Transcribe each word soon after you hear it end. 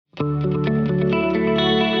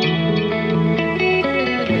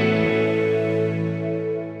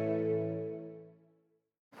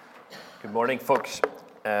Good morning, folks.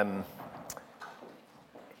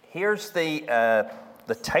 Here's the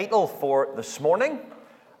title for this morning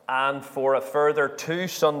and for a further 2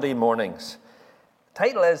 Sunday mornings. The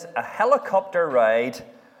title is A Helicopter Ride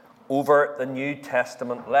Over the New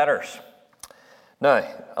Testament Letters. Now,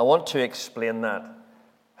 I want to explain that.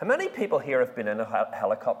 How many people here have been in a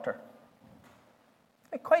helicopter?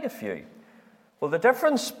 Quite a few. Well, the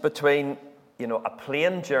difference between a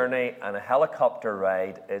plane journey and a helicopter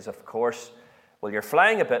ride is, of course, well, you're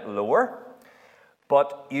flying a bit lower,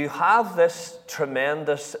 but you have this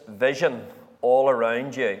tremendous vision all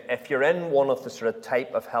around you. If you're in one of the sort of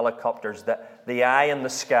type of helicopters, the eye in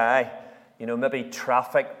the sky, maybe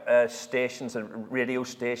traffic stations and radio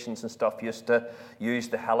stations and stuff used to use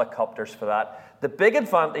the helicopters for that. The big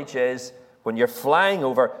advantage is when you're flying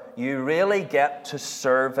over, you really get to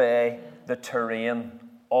survey the terrain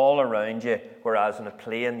all around you, whereas in a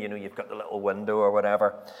plane, you've got the little window or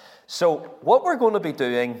whatever. So what we're going to be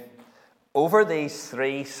doing over these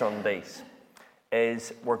 3 Sundays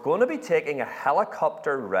is we're going to be taking a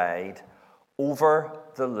helicopter ride over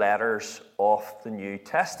the letters of the New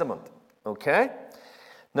Testament, okay?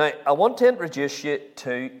 Now, I want to introduce you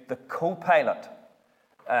to the co-pilot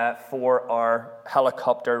for our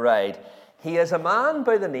helicopter ride. He is a man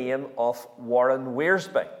by the name of Warren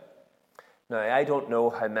Wiersbe. Now, I don't know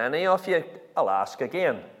how many of you, I'll ask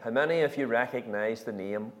again, how many of you recognise the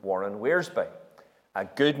name Warren Wiersbe? A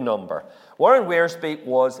good number. Warren Wiersbe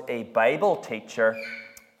was a Bible teacher,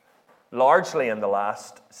 largely in the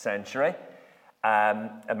last century.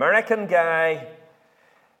 American guy,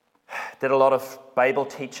 did a lot of Bible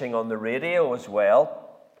teaching on the radio as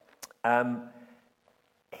well.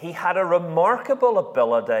 He had a remarkable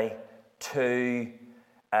ability to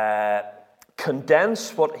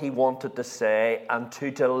condense what he wanted to say and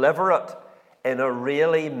to deliver it in a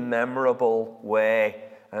really memorable way.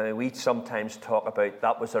 We sometimes talk about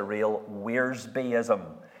that was a real Wiersbeism.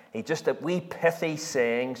 He just had wee pithy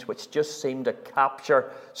sayings which just seemed to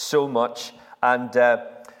capture so much. And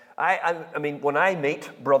I mean, when I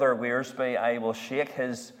meet Brother Wiersbe, I will shake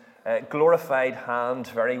his glorified hand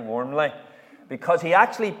very warmly, because he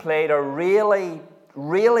actually played a really,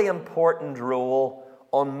 really important role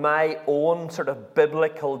on my own sort of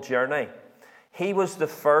biblical journey. He was the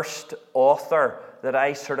first author that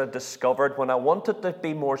I sort of discovered when I wanted to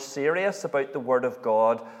be more serious about the Word of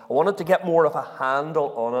God. I wanted to get more of a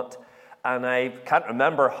handle on it, and I can't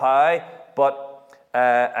remember how, but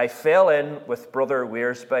I fell in with Brother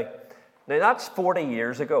Wiersbe. Now, that's 40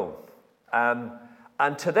 years ago.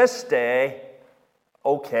 And to this day,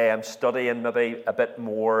 okay, I'm studying maybe a bit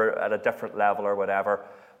more at a different level or whatever,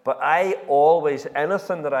 but I always,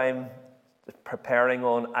 anything that I'm preparing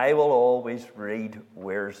on, I will always read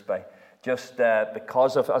Wiersbe, just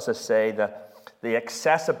because of, as I say, the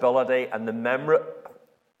accessibility and the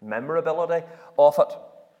memorability of it.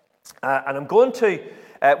 And I'm going to,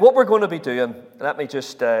 what we're going to be doing, let me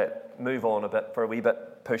just move on a bit for a wee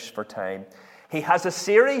bit, push for time. He has a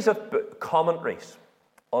series of commentaries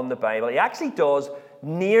on the Bible. He actually does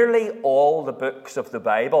nearly all the books of the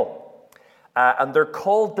Bible. And they're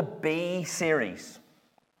called the B series,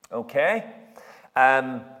 okay?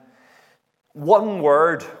 One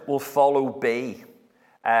word will follow B.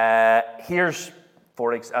 Here's,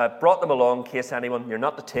 brought them along in case anyone, you're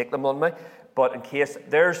not to take them on me, but in case,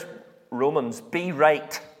 there's Romans, be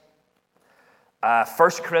right. 1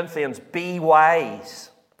 Corinthians, be wise.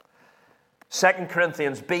 2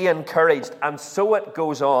 Corinthians, be encouraged. And so it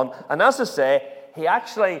goes on. And as I say, he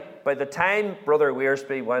actually, by the time Brother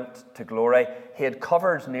Wiersbe went to glory, he had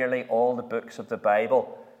covered nearly all the books of the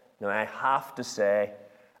Bible. Now, I have to say,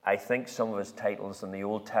 I think some of his titles in the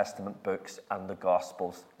Old Testament books and the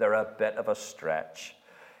Gospels, they're a bit of a stretch.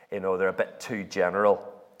 They're a bit too general.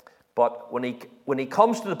 But when he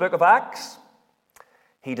comes to the book of Acts,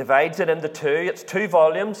 he divides it into 2. It's 2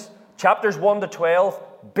 volumes. Chapters 1 to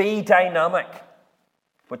 12, be dynamic,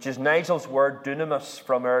 which is Nigel's word, dunamis,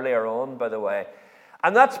 from earlier on, by the way.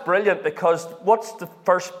 And that's brilliant, because what's the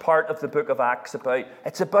first part of the book of Acts about?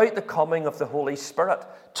 It's about the coming of the Holy Spirit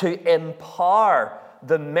to empower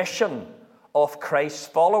the mission of Christ's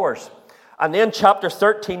followers. And then chapter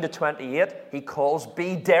 13 to 28, he calls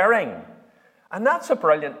Be Daring. And that's a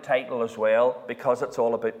brilliant title as well, because it's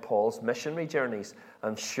all about Paul's missionary journeys.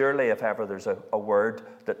 And surely if ever there's a word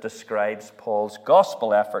that describes Paul's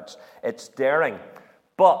gospel efforts, it's daring.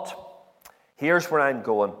 But here's where I'm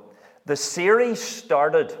going. The series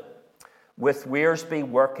started with Wiersbe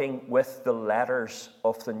working with the letters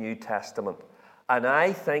of the New Testament. And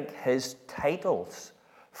I think his titles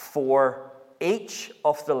for each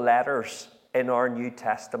of the letters in our New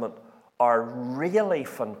Testament are really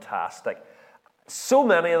fantastic. So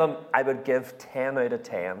many of them I would give 10 out of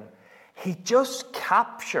 10. He just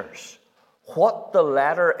captures what the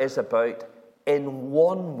letter is about in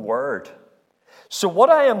one word. So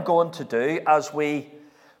what I am going to do as we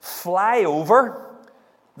fly over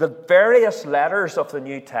the various letters of the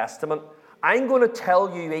New Testament, I'm going to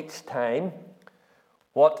tell you each time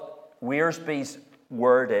what Wiersbe's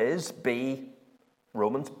word is, be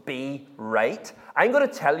Romans, be right. I'm going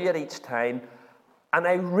to tell you it each time, and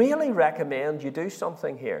I really recommend you do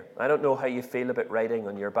something here. I don't know how you feel about writing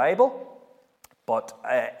on your Bible, but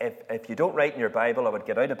if you don't write in your Bible, I would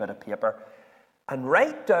get out a bit of paper and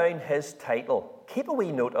write down his title. Keep a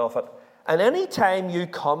wee note of it. And any time you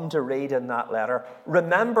come to read in that letter,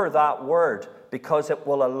 remember that word, because it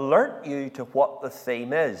will alert you to what the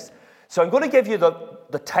theme is. So I'm going to give you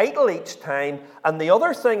the title each time, and the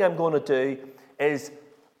other thing I'm going to do is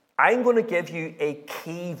I'm going to give you a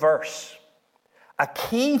key verse. A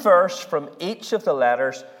key verse from each of the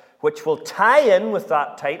letters, which will tie in with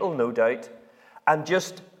that title, no doubt, and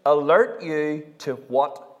just alert you to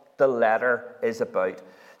what the letter is about.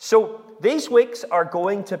 So these weeks are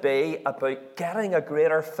going to be about getting a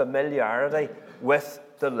greater familiarity with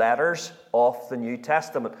the letters of the New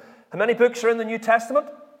Testament. How many books are in the New Testament?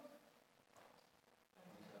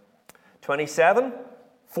 27.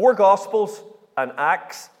 4 Gospels and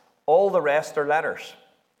Acts. All the rest are letters.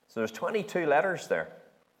 So there's 22 letters there.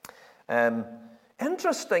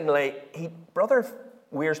 Interestingly, Brother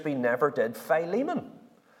Wiersbe never did Philemon.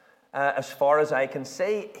 As far as I can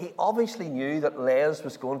see, he obviously knew that Les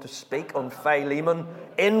was going to speak on Philemon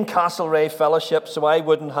in Castlereagh Fellowship, so I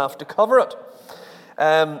wouldn't have to cover it.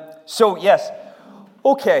 So yes,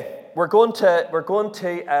 okay, we're going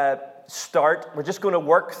to start. We're just going to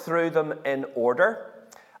work through them in order,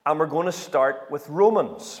 and we're going to start with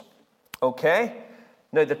Romans. Okay.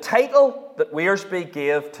 Now the title that Wiersbe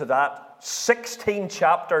gave to that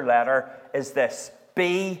 16-chapter letter is this: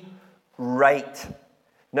 Be right.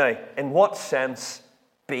 Now, in what sense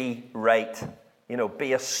be right?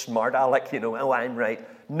 Be a smart aleck, oh, I'm right.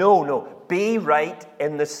 No. Be right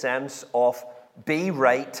in the sense of be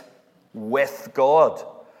right with God.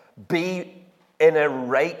 Be in a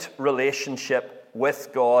right relationship with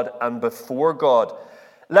God and before God.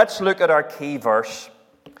 Let's look at our key verse,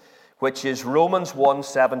 which is Romans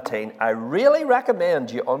 1:17. I really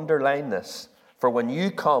recommend you underline this for when you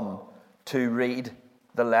come to read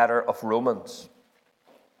the letter of Romans.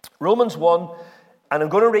 Romans 1, and I'm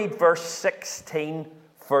going to read verse 16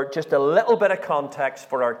 for just a little bit of context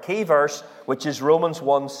for our key verse, which is Romans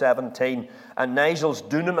 1:17. And Nigel's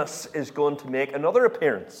dunamis is going to make another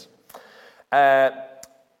appearance.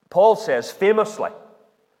 Paul says famously,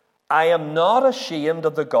 I am not ashamed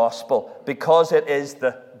of the gospel, because it is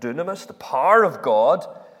the dunamis, the power of God,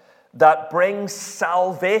 that brings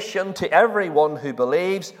salvation to everyone who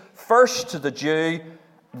believes, first to the Jew,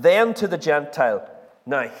 then to the Gentile.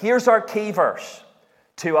 Now, here's our key verse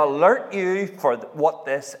to alert you for what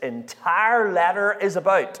this entire letter is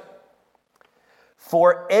about.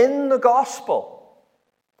 For in the gospel,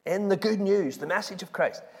 in the good news, the message of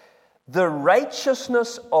Christ, the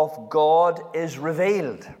righteousness of God is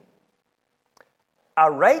revealed. A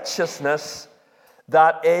righteousness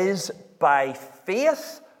that is by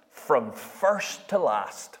faith from first to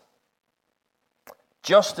last.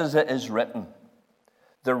 Just as it is written,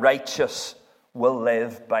 the righteous will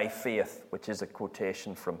live by faith, which is a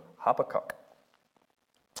quotation from Habakkuk.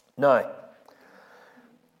 Now,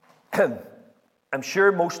 I'm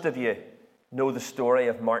sure most of you know the story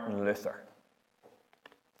of Martin Luther.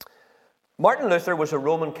 Martin Luther was a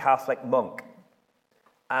Roman Catholic monk,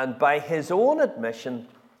 and by his own admission,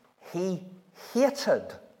 he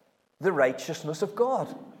hated the righteousness of God.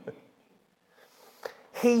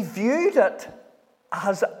 He viewed it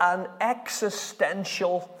as an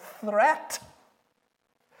existential threat,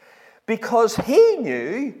 because he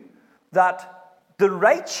knew that the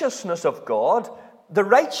righteousness of God, the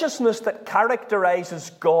righteousness that characterizes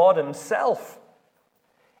God himself,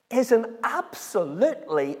 is an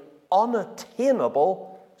absolutely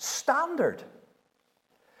unattainable standard.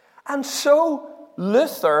 And so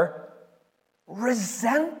Luther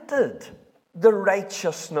resented the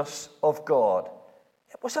righteousness of God.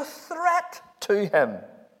 It was a threat to him.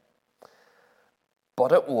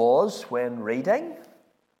 But it was when reading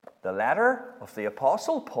the letter of the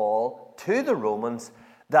Apostle Paul to the Romans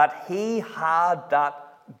that he had that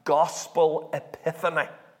gospel epiphany.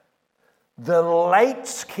 The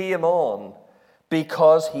lights came on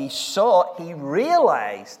because he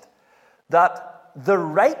realized that the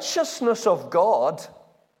righteousness of God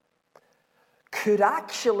could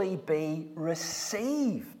actually be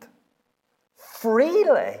received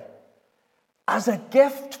freely as a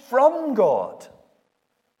gift from God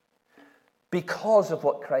because of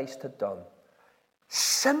what Christ had done.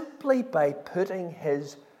 Simply by putting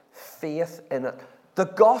his faith in it. The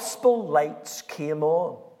gospel lights came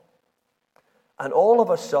on. And all of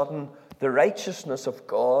a sudden, the righteousness of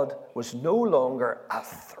God was no longer a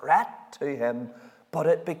threat to him, but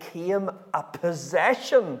it became a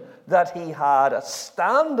possession that he had, a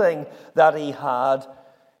standing that he had,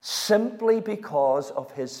 simply because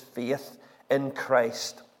of his faith in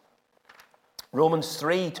Christ. Romans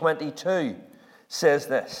 3:22 says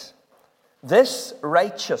this. This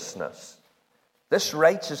righteousness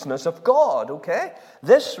of God, okay?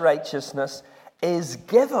 This righteousness is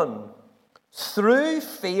given through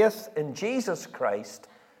faith in Jesus Christ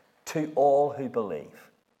to all who believe.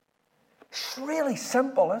 It's really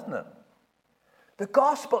simple, isn't it? The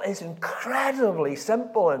gospel is incredibly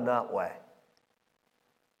simple in that way.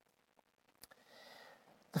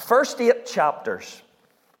 The first 8 chapters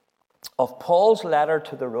of Paul's letter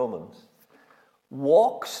to the Romans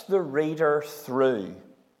walks the reader through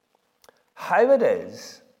how it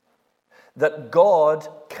is that God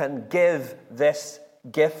can give this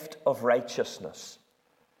gift of righteousness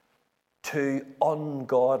to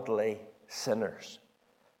ungodly sinners.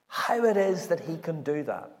 How it is that he can do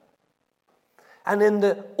that. And in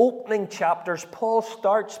the opening chapters, Paul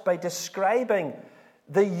starts by describing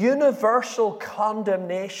the universal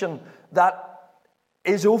condemnation that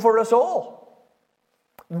is over us all.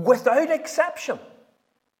 Without exception.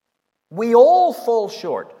 We all fall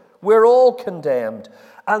short. We're all condemned.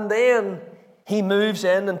 And then he moves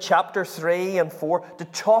in chapter 3 and 4 to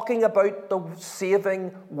talking about the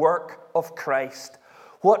saving work of Christ.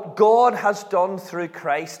 What God has done through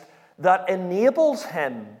Christ that enables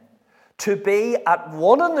him to be at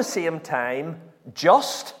one and the same time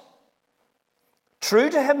just,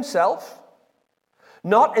 true to himself,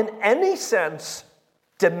 not in any sense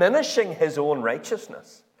diminishing his own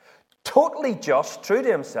righteousness, totally just, true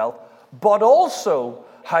to himself, but also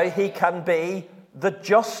how he can be the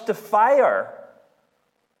justifier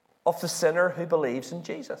of the sinner who believes in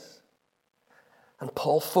Jesus. And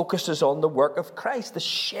Paul focuses on the work of Christ, the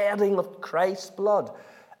shedding of Christ's blood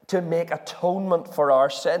to make atonement for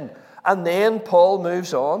our sin. And then Paul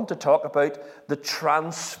moves on to talk about the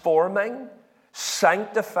transforming,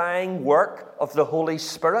 sanctifying work of the Holy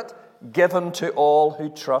Spirit given to all who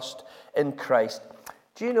trust in Christ.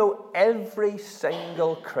 Do you know every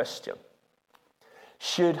single Christian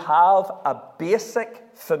should have a basic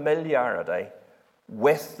familiarity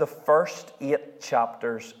with the first 8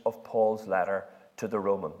 chapters of Paul's letter to the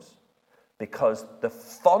Romans? Because the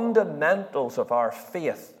fundamentals of our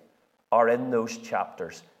faith are in those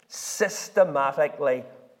chapters, systematically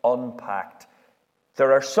unpacked.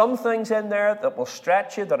 There are some things in there that will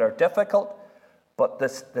stretch you, that are difficult, but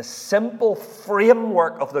the simple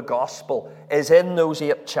framework of the gospel is in those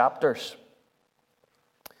 8 chapters.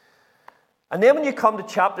 And then when you come to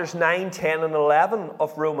chapters 9, 10, and 11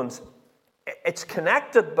 of Romans, it's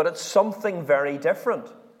connected, but it's something very different.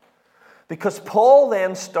 Because Paul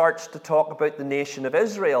then starts to talk about the nation of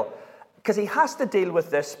Israel, because he has to deal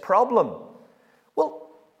with this problem. Well,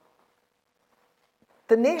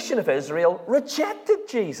 the nation of Israel rejected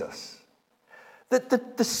Jesus.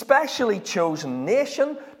 The specially chosen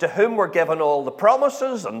nation to whom were given all the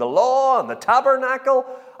promises and the law and the tabernacle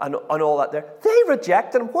and all that there. They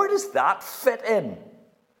rejected him. Where does that fit in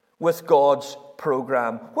with God's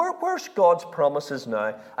program? Where's God's promises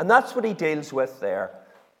now? And that's what he deals with there.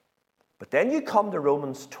 But then you come to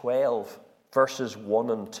Romans 12, verses 1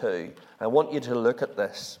 and 2. I want you to look at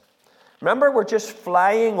this. Remember, we're just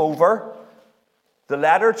flying over the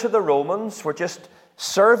letter to the Romans. We're just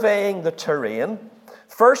surveying the terrain.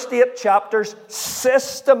 First 8 chapters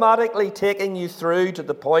systematically taking you through to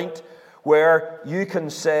the point where you can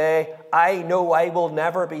say, I know I will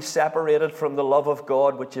never be separated from the love of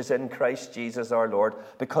God which is in Christ Jesus our Lord,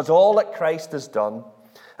 because all that Christ has done.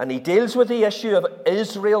 And he deals with the issue of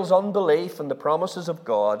Israel's unbelief and the promises of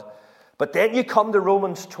God. But then you come to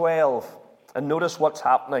Romans 12 and notice what's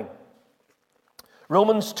happening.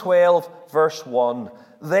 Romans 12, verse 1.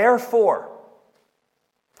 Therefore,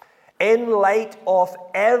 in light of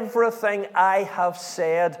everything I have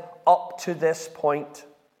said up to this point,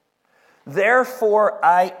 therefore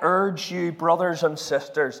I urge you, brothers and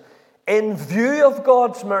sisters, in view of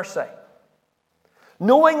God's mercy,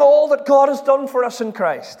 knowing all that God has done for us in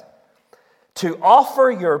Christ, to offer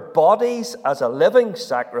your bodies as a living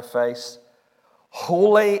sacrifice,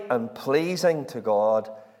 holy and pleasing to God.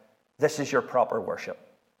 This is your proper worship.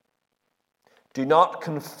 Do not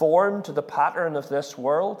conform to the pattern of this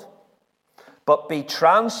world, but be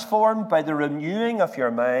transformed by the renewing of your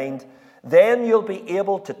mind. Then you'll be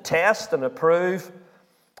able to test and approve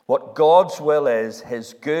what God's will is,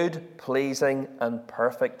 his good, pleasing, and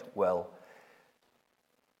perfect will.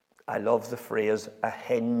 I love the phrase, a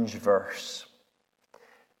hinge verse.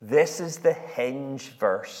 This is the hinge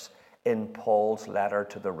verse in Paul's letter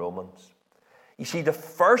to the Romans. You see, the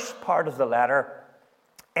first part of the letter,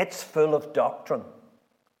 it's full of doctrine.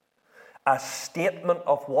 A statement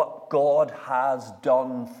of what God has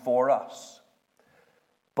done for us.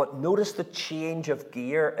 But notice the change of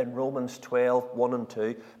gear in Romans 12, 1 and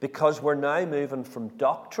 2, because we're now moving from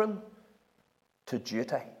doctrine to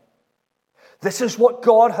duty. This is what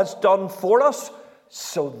God has done for us,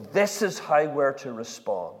 so this is how we're to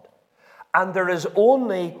respond. And there is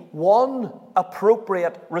only one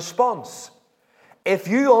appropriate response. If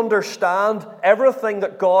you understand everything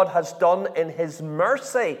that God has done in his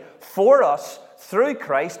mercy for us through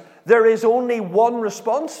Christ, there is only one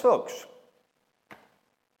response, folks.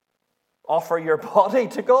 Offer your body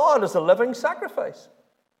to God as a living sacrifice.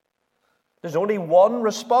 There's only one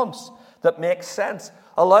response that makes sense.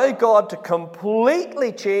 Allow God to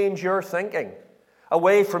completely change your thinking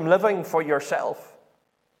away from living for yourself.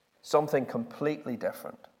 Something completely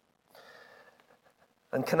different.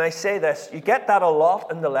 And can I say this? You get that a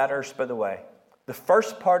lot in the letters, by the way. The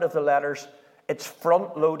first part of the letters, it's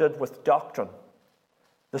front-loaded with doctrine.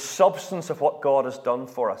 The substance of what God has done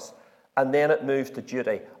for us. And then it moves to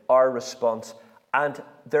duty, our response. And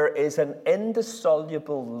there is an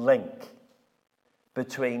indissoluble link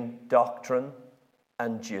between doctrine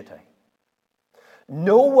and duty.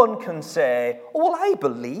 No one can say, oh, well, I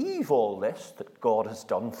believe all this that God has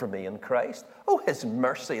done for me in Christ. Oh, his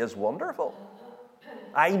mercy is wonderful.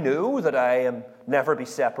 I know that I am never be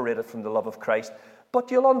separated from the love of Christ,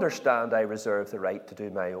 but you'll understand I reserve the right to do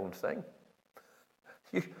my own thing.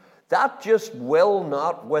 That just will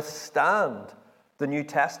not withstand the New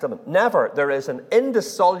Testament. Never. There is an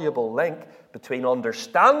indissoluble link between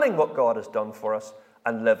understanding what God has done for us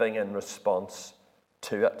and living in response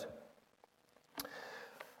to it.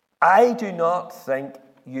 I do not think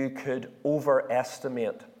you could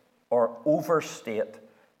overestimate or overstate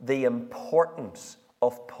the importance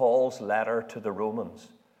of Paul's letter to the Romans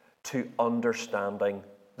to understanding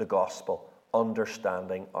the gospel,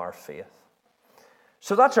 understanding our faith.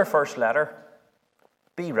 So that's our first letter.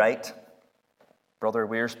 Be right. Brother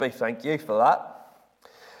Wearsby, thank you for that.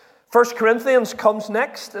 1 Corinthians comes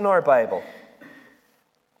next in our Bible.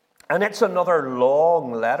 And it's another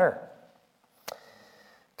long letter.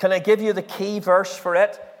 Can I give you the key verse for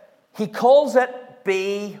it? He calls it,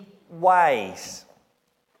 be wise.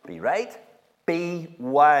 Be right. Be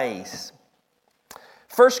wise.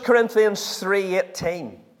 1 Corinthians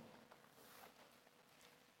 3:18.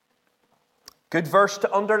 Good verse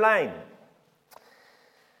to underline.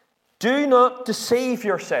 Do not deceive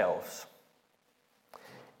yourselves.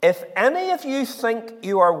 If any of you think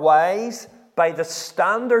you are wise by the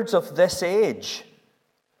standards of this age,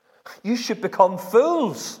 you should become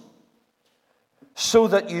fools so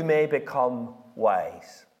that you may become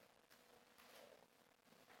wise.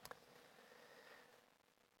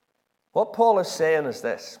 What Paul is saying is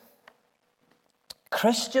this.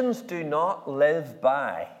 Christians do not live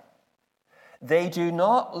by, they do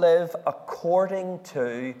not live according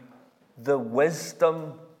to the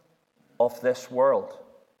wisdom of this world.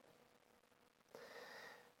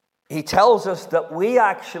 He tells us that we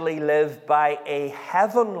actually live by a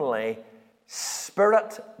heavenly,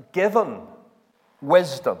 spirit-given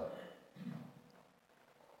wisdom.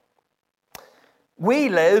 We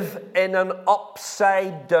live in an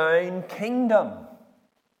upside-down kingdom.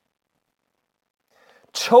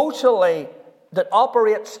 That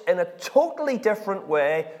operates in a totally different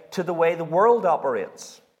way to the way the world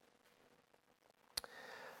operates.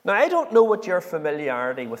 Now, I don't know what your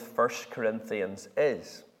familiarity with 1 Corinthians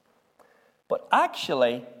is, but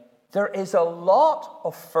actually, there is a lot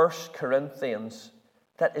of 1 Corinthians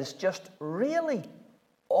that is just really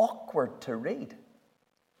awkward to read.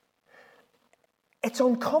 It's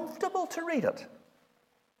uncomfortable to read it.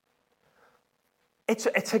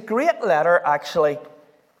 It's a great letter, actually.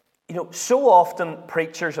 You know, so often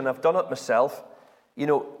preachers, and I've done it myself, you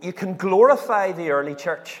know, you can glorify the early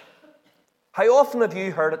church. How often have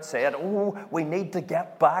you heard it said, oh, we need to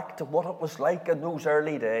get back to what it was like in those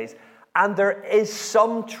early days? And there is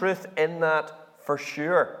some truth in that for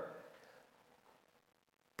sure.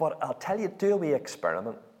 But I'll tell you, do a wee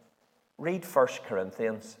experiment. Read 1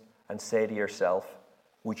 Corinthians and say to yourself,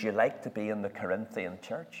 would you like to be in the Corinthian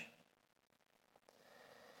church?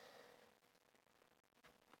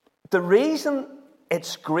 The reason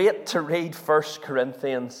it's great to read 1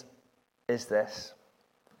 Corinthians is this.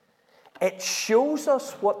 It shows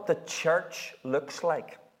us what the church looks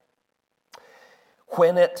like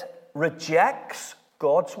when it rejects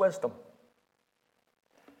God's wisdom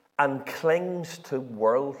and clings to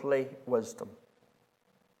worldly wisdom.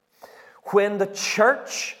 When the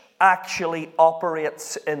church actually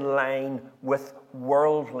operates in line with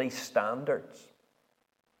worldly standards.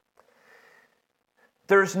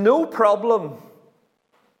 There's no problem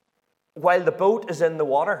while the boat is in the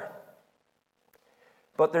water,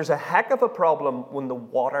 but there's a heck of a problem when the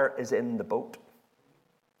water is in the boat.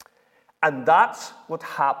 And that's what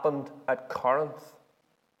happened at Corinth.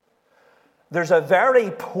 There's a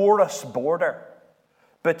very porous border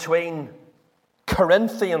between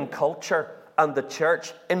Corinthian culture and the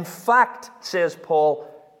church. In fact, says Paul,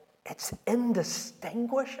 it's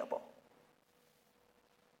indistinguishable.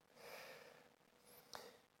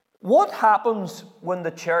 What happens when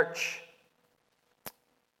the church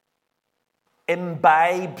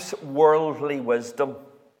imbibes worldly wisdom?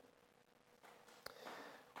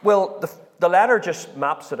 Well, the letter just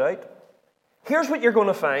maps it out. Here's what you're going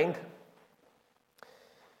to find.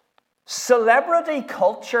 Celebrity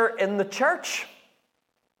culture in the church.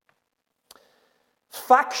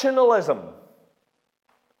 Factionalism.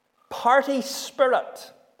 Party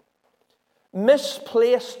spirit.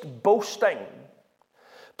 Misplaced boasting.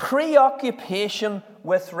 Preoccupation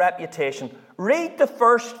with reputation. Read the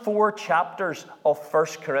first 4 chapters of 1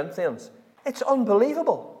 Corinthians. It's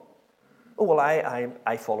unbelievable. Oh, well,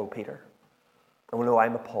 I follow Peter. Oh, no,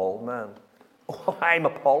 I'm a Paul man. Oh, I'm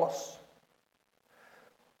Apollos.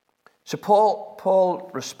 So Paul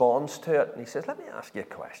responds to it, and he says, let me ask you a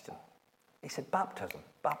question. He said,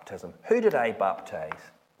 baptism. Who did I baptize?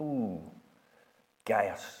 Ooh,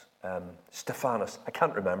 Gaius, Stephanus. I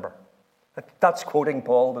can't remember. That's quoting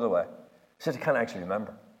Paul, by the way. He says, I can't actually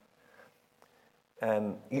remember.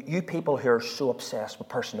 You people who are so obsessed with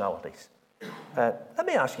personalities, let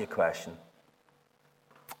me ask you a question.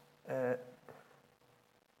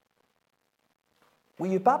 Were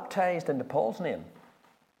you baptized into Paul's name?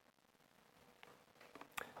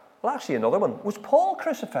 Well, actually, another one. Was Paul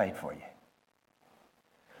crucified for you?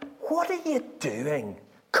 What are you doing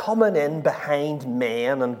coming in behind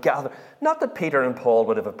men and gather? Not that Peter and Paul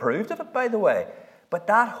would have approved of it, by the way, but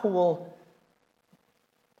that whole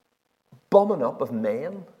bumming up of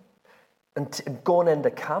men and going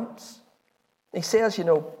into camps. He says,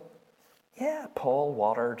 yeah, Paul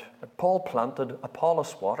watered, Paul planted,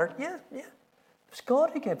 Apollos watered. Yeah. It was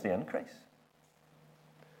God who gave the increase.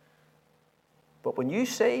 But when you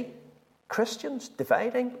see Christians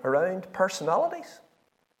dividing around personalities,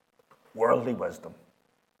 worldly wisdom,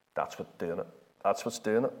 that's what's doing it. That's what's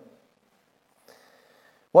doing it.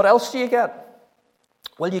 What else do you get?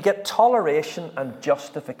 Well, you get toleration and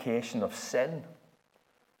justification of sin.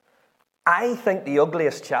 I think the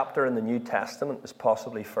ugliest chapter in the New Testament is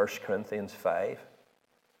possibly 1 Corinthians 5.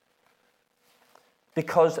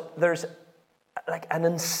 Because there's like an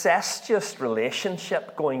incestuous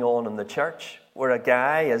relationship going on in the church where a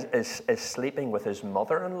guy is sleeping with his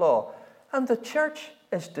mother-in-law and the church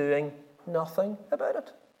is doing nothing about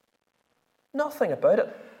it. Nothing about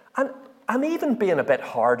it. And I'm even being a bit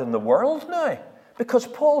hard on the world now because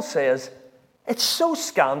Paul says it's so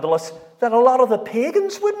scandalous that a lot of the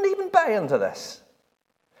pagans wouldn't even buy into this.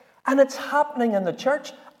 And it's happening in the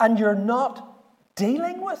church and you're not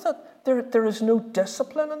dealing with it. There is no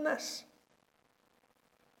discipline in this.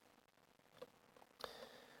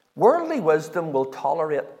 Worldly wisdom will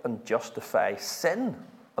tolerate and justify sin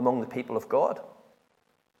among the people of God.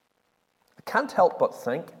 I can't help but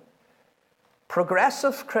think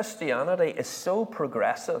progressive Christianity is so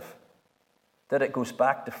progressive that it goes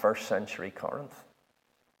back to 1st century Corinth.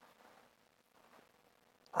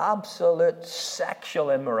 Absolute sexual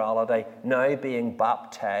immorality now being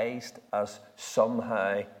baptized as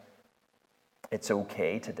somehow it's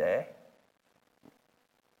okay today.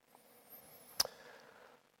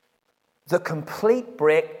 The complete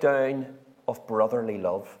breakdown of brotherly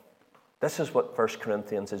love. This is what 1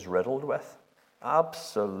 Corinthians is riddled with.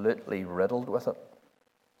 Absolutely riddled with it.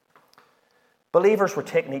 Believers were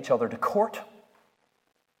taking each other to court.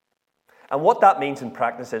 And what that means in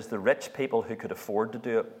practice is the rich people who could afford to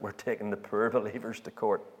do it were taking the poor believers to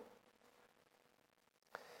court.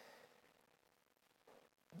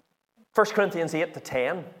 1 Corinthians 8 to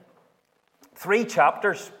 10. 3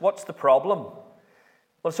 chapters. What's the problem?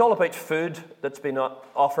 Well, it's all about food that's been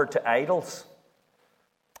offered to idols.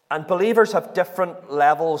 And believers have different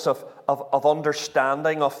levels of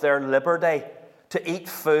understanding of their liberty to eat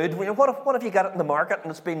food. What if you get it in the market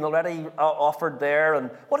and it's been already offered there?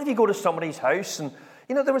 And what if you go to somebody's house and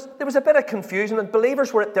there was a bit of confusion, and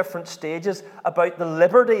believers were at different stages about the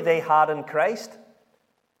liberty they had in Christ.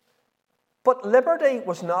 But liberty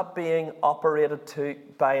was not being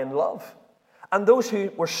operated by in love. And those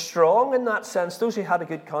who were strong in that sense, those who had a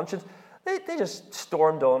good conscience, they just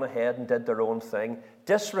stormed on ahead and did their own thing,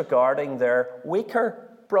 disregarding their weaker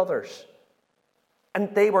brothers.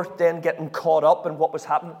 And they were then getting caught up in what was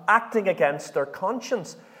happening, acting against their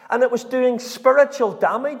conscience. And it was doing spiritual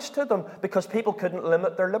damage to them because people couldn't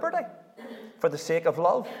limit their liberty for the sake of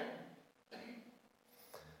love.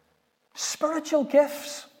 Spiritual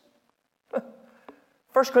gifts.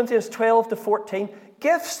 1 Corinthians 12-14,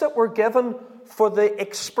 gifts that were given for the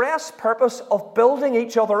express purpose of building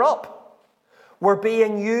each other up were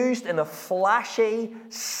being used in a flashy,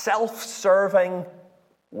 self-serving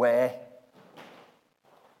way.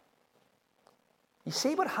 You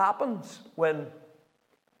see what happens when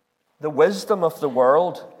the wisdom of the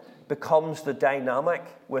world becomes the dynamic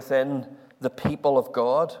within the people of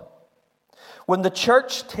God? When the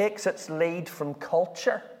church takes its lead from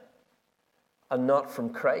culture and not from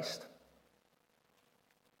Christ.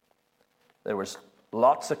 There was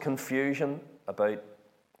lots of confusion about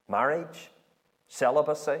marriage,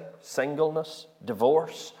 celibacy, singleness,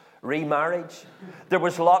 divorce, remarriage. There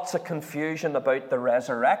was lots of confusion about the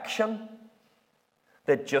resurrection.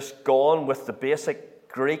 They'd just gone with the basic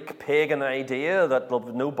Greek pagan idea that there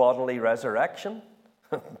was no bodily resurrection.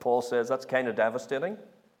 Paul says that's kind of devastating.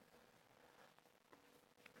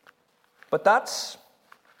 But that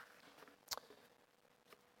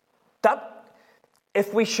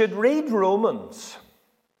if we should read Romans,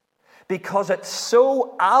 because it's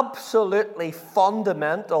so absolutely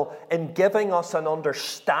fundamental in giving us an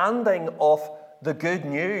understanding of the good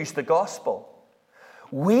news, the gospel,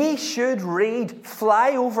 we should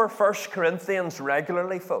fly over 1 Corinthians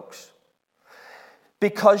regularly, folks.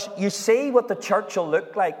 Because you see what the church will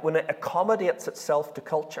look like when it accommodates itself to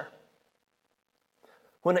culture.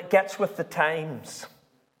 When it gets with the times.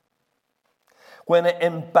 When it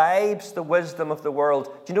imbibes the wisdom of the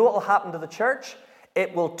world. Do you know what will happen to the church?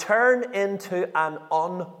 It will turn into an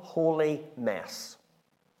unholy mess.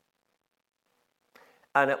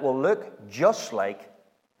 And it will look just like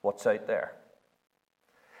what's out there.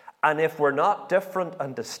 And if we're not different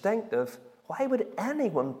and distinctive, why would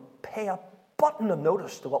anyone pay a button of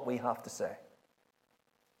notice to what we have to say?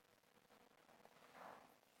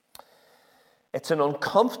 It's an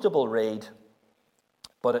uncomfortable read,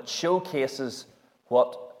 but it showcases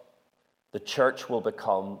what the church will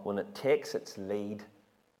become when it takes its lead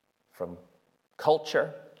from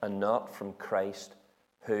culture and not from Christ,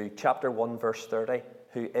 who, chapter 1, verse 30,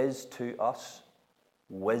 who is to us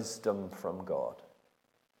wisdom from God.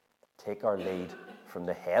 Take our lead from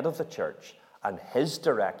the head of the church and his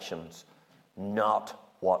directions,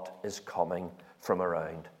 not what is coming from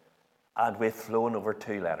around. And we've flown over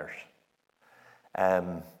 2 letters.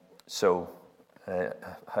 So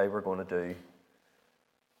how we're going to do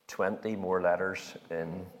 20 more letters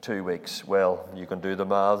in 2 weeks? Well, you can do the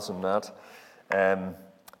maths on that.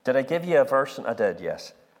 Did I give you a verse? I did,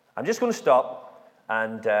 yes. I'm just going to stop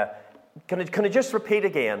and can I just repeat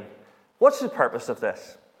again? What's the purpose of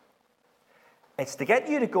this? It's to get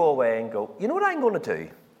you to go away and go, you know what I'm going to do?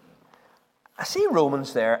 I see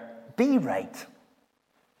Romans there. Be right.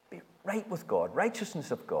 Be right with God. Righteousness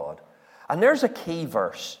of God. And there's a key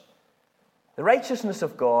verse. The righteousness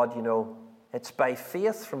of God, it's by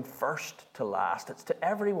faith from first to last. It's to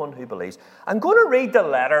everyone who believes. I'm going to read the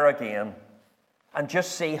letter again and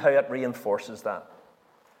just see how it reinforces that.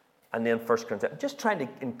 And then 1 Corinthians. I'm just trying to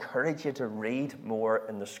encourage you to read more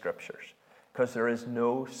in the Scriptures because there is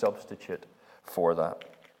no substitute for that.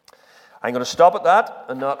 I'm going to stop at that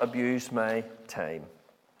and not abuse my time.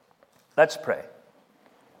 Let's pray.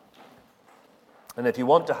 And if you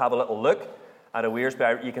want to have a little look at a Weir's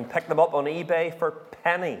Bible, you can pick them up on eBay for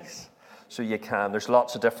pennies. So you can. There's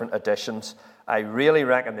lots of different editions. I really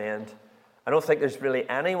recommend. I don't think there's really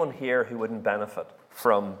anyone here who wouldn't benefit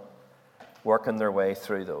from working their way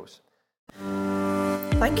through those.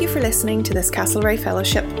 Thank you for listening to this Castlereagh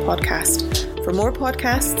Fellowship podcast. For more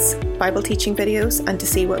podcasts, Bible teaching videos, and to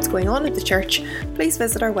see what's going on at the church, please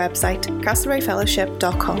visit our website,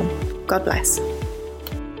 castlereaghfellowship.com. God bless.